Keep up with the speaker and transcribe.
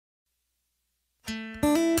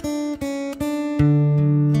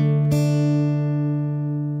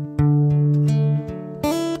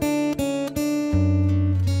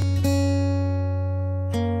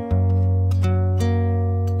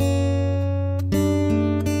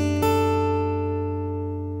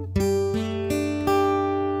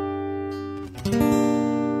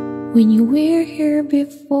when you were here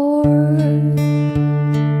before.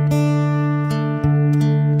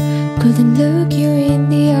 Couldn't look you in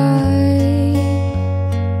the eye.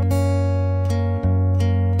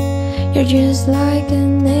 You're just like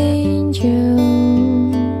an angel.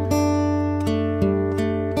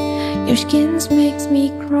 Your skin makes me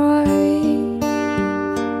cry.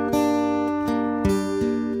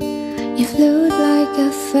 You float like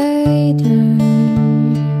a feather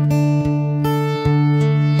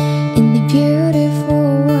in the beautiful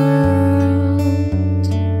world.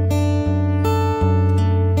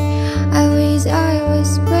 I wish I was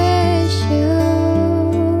special.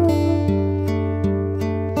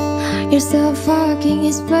 You're so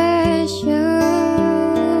fucking special.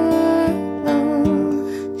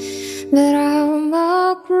 But I'm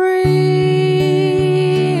a creep.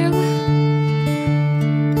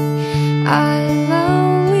 I'm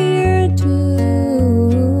a weirdo.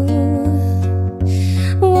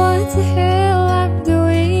 What the hell I'm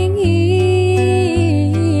doing here?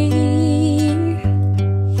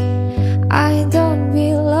 I don't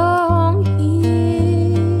belong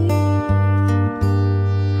here.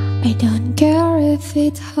 I don't care if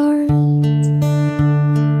it hurts.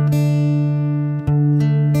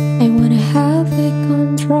 I wanna have the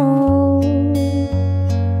control.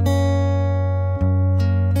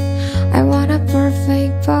 I want a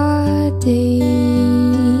perfect body.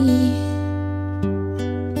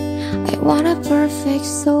 I want a perfect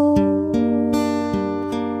soul.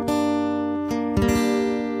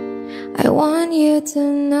 I want you to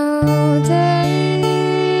know that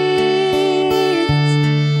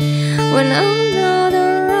when I'm not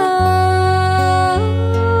around,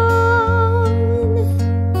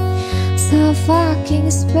 so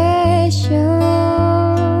fucking special.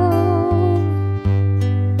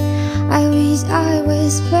 I wish I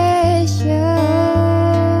was special,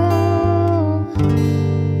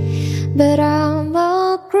 but I'm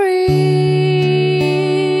a creep.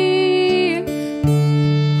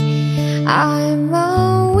 I'm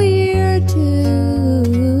a weirdo.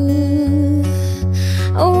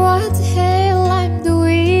 What the hell I'm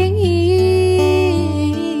doing here?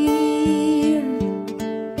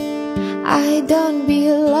 I don't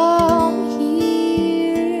belong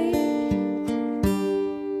here.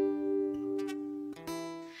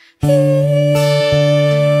 He's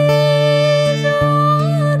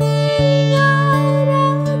running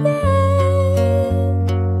out again.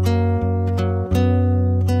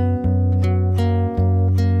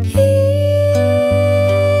 He's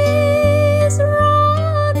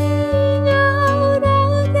running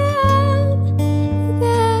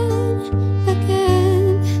out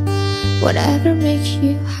again. Whatever makes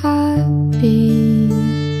you happy,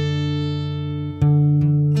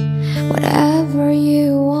 whatever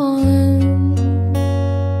you want.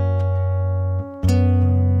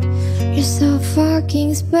 You're so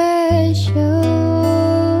fucking special.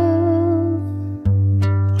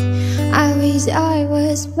 I wish I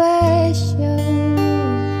was special.